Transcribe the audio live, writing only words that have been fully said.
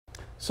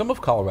Some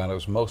of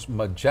Colorado's most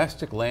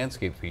majestic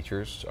landscape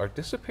features are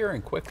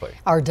disappearing quickly.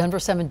 Our Denver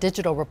 7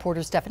 digital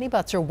reporter Stephanie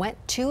Butzer went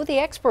to the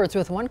experts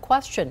with one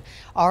question: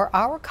 are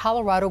our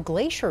Colorado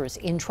glaciers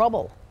in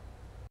trouble?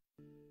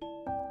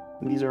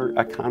 These are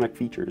iconic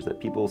features that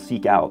people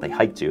seek out, they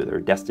hike to, they're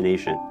a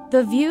destination.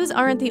 The views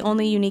aren't the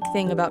only unique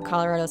thing about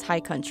Colorado's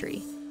high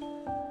country.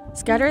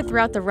 Scattered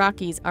throughout the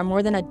Rockies are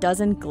more than a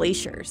dozen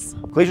glaciers.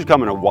 Glaciers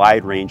come in a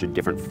wide range of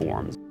different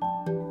forms.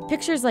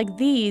 Pictures like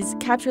these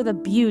capture the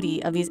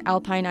beauty of these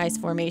alpine ice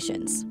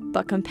formations,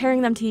 but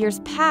comparing them to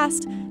years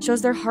past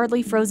shows they're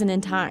hardly frozen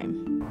in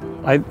time.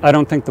 I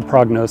don't think the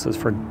prognosis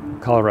for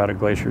Colorado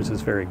glaciers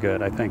is very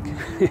good. I think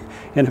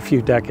in a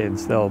few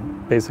decades they'll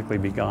basically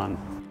be gone.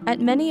 At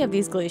many of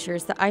these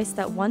glaciers, the ice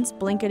that once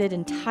blanketed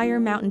entire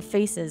mountain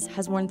faces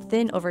has worn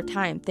thin over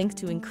time thanks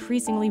to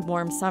increasingly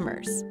warm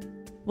summers.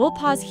 We'll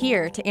pause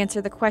here to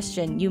answer the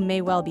question you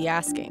may well be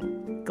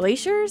asking.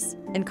 Glaciers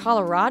in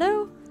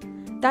Colorado?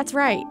 That's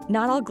right,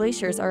 not all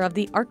glaciers are of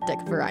the Arctic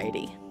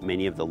variety.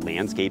 Many of the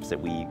landscapes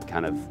that we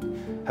kind of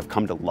have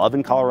come to love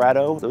in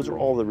Colorado, those are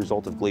all the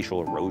result of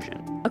glacial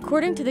erosion.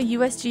 According to the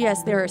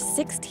USGS, there are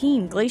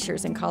 16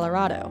 glaciers in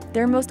Colorado.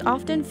 They're most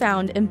often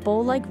found in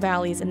bowl-like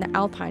valleys in the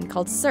alpine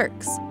called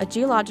cirques, a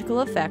geological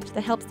effect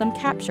that helps them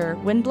capture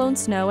windblown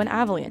snow and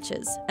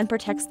avalanches and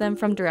protects them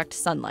from direct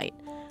sunlight.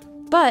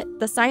 But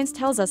the science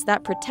tells us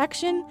that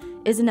protection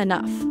isn't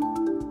enough.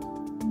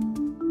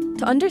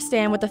 To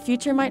understand what the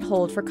future might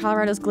hold for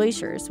Colorado's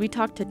glaciers, we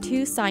talked to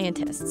two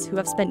scientists who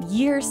have spent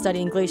years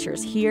studying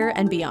glaciers here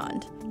and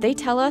beyond. They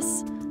tell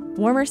us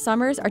warmer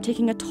summers are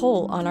taking a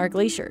toll on our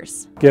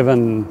glaciers.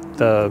 Given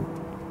the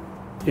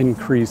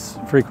increased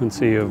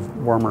frequency of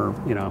warmer,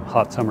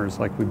 hot summers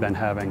like we've been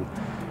having,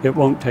 it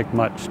won't take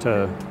much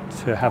to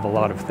have a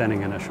lot of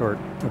thinning in a short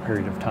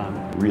period of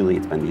time. Really,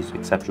 it's been these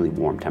exceptionally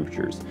warm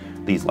temperatures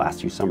these last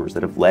few summers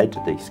that have led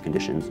to these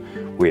conditions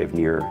where we have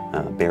near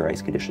bare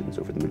ice conditions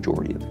over the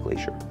majority of the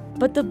glacier.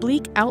 But the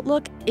bleak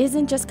outlook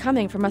isn't just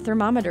coming from a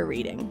thermometer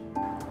reading.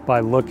 By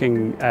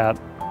looking at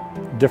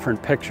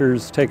different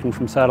pictures taken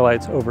from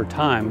satellites over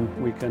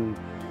time, we can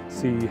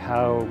see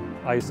how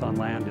ice on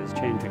land is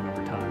changing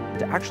over time.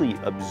 To actually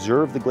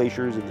observe the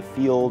glaciers in the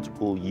field,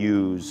 we'll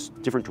use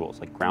different tools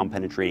like ground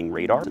penetrating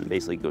radar. It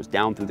basically goes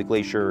down through the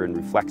glacier and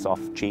reflects off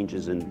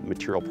changes in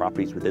material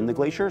properties within the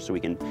glacier. So we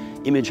can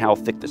image how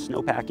thick the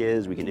snowpack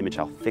is, we can image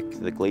how thick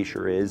the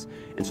glacier is.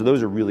 And so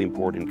those are really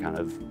important kind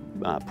of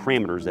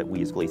parameters that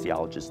we as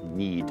glaciologists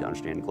need to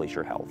understand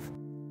glacier health.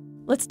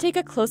 Let's take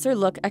a closer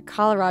look at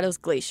Colorado's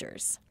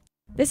glaciers.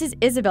 This is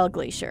Isabel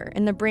Glacier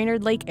in the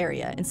Brainerd Lake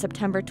area in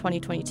September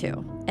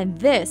 2022. And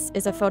this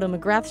is a photo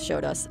McGrath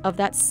showed us of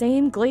that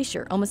same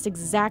glacier almost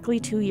exactly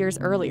 2 years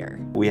earlier.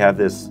 We have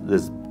this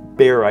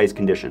bare ice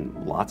condition,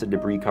 lots of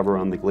debris cover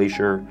on the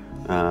glacier,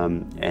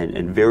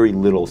 and very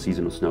little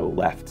seasonal snow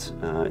left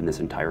in this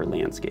entire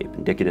landscape,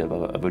 indicative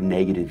of a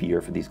negative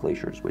year for these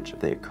glaciers, which if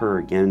they occur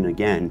again and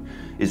again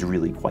is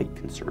really quite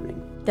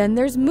concerning. Then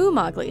there's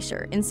Muma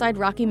Glacier inside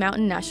Rocky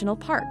Mountain National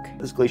Park.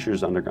 This glacier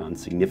has undergone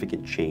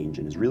significant change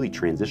and is really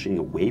transitioning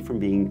away from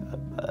being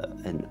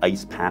an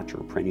ice patch or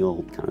a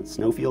perennial kind of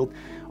snowfield,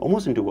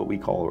 almost into what we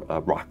call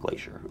a rock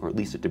glacier, or at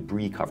least a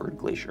debris-covered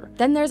glacier.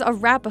 Then there's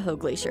Arapahoe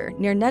Glacier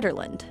near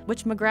Netherland,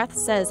 which McGrath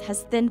says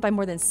has thinned by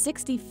more than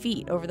 60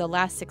 feet over the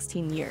last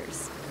 16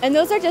 years. And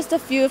those are just a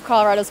few of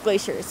Colorado's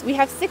glaciers. We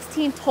have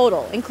 16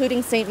 total,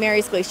 including St.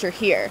 Mary's Glacier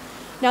here.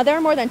 Now, there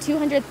are more than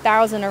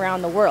 200,000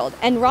 around the world,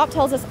 and ROP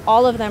tells us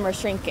all of them are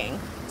shrinking.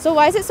 So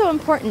why is it so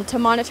important to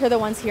monitor the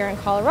ones here in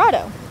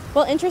Colorado?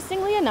 Well,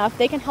 interestingly enough,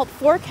 they can help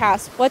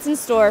forecast what's in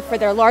store for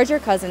their larger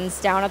cousins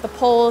down at the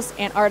poles,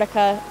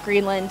 Antarctica,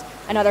 Greenland,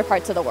 and other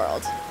parts of the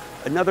world.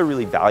 Another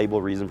really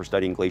valuable reason for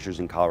studying glaciers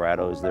in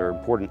Colorado is they're an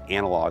important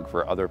analog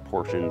for other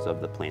portions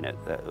of the planet,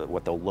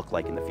 what they'll look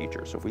like in the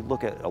future. So if we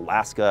look at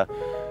Alaska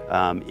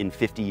in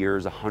 50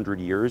 years, 100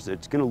 years,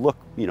 it's going to look,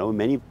 in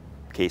many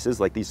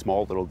cases like these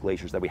small little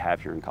glaciers that we have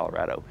here in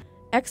Colorado.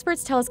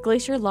 Experts tell us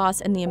glacier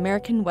loss in the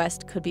American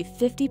West could be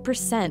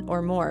 50%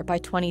 or more by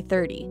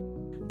 2030.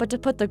 But to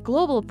put the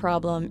global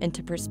problem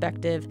into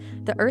perspective,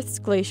 the Earth's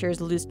glaciers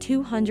lose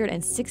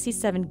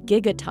 267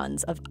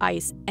 gigatons of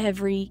ice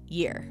every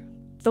year.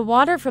 The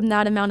water from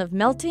that amount of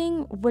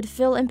melting would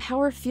fill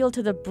Empower Field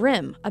to the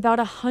brim about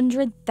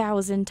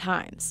 100,000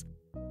 times.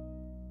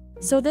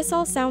 So this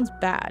all sounds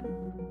bad,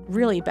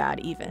 really bad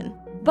even.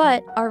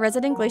 But our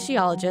resident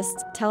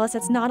glaciologists tell us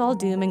it's not all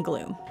doom and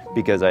gloom.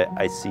 Because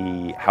I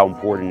see how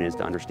important it is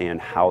to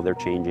understand how they're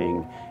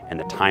changing and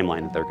the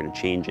timeline that they're going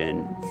to change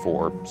in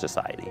for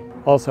society.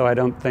 Also, I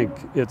don't think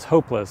it's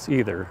hopeless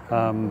either.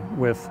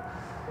 With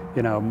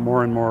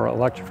more and more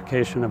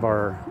electrification of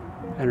our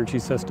energy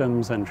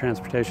systems and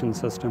transportation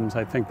systems,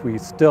 I think we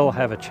still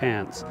have a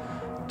chance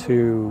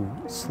to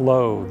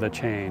slow the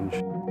change.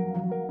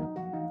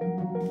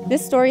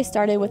 This story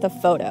started with a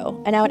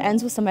photo, and now it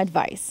ends with some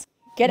advice.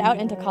 Get out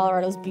into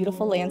Colorado's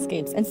beautiful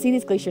landscapes and see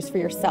these glaciers for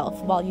yourself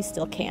while you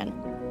still can.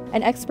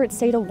 and experts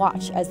say to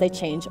watch as they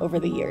change over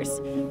the years.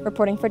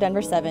 Reporting for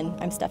Denver 7,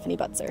 I'm Stephanie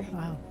Butzer.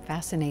 Wow,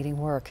 fascinating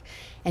work.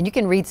 And you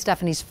can read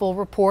Stephanie's full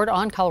report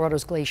on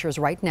Colorado's glaciers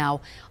right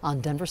now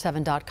on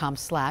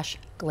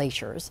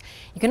denver7.com/glaciers.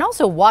 You can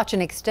also watch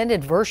an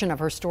extended version of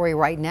her story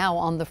right now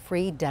on the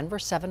free Denver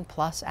 7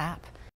 Plus app.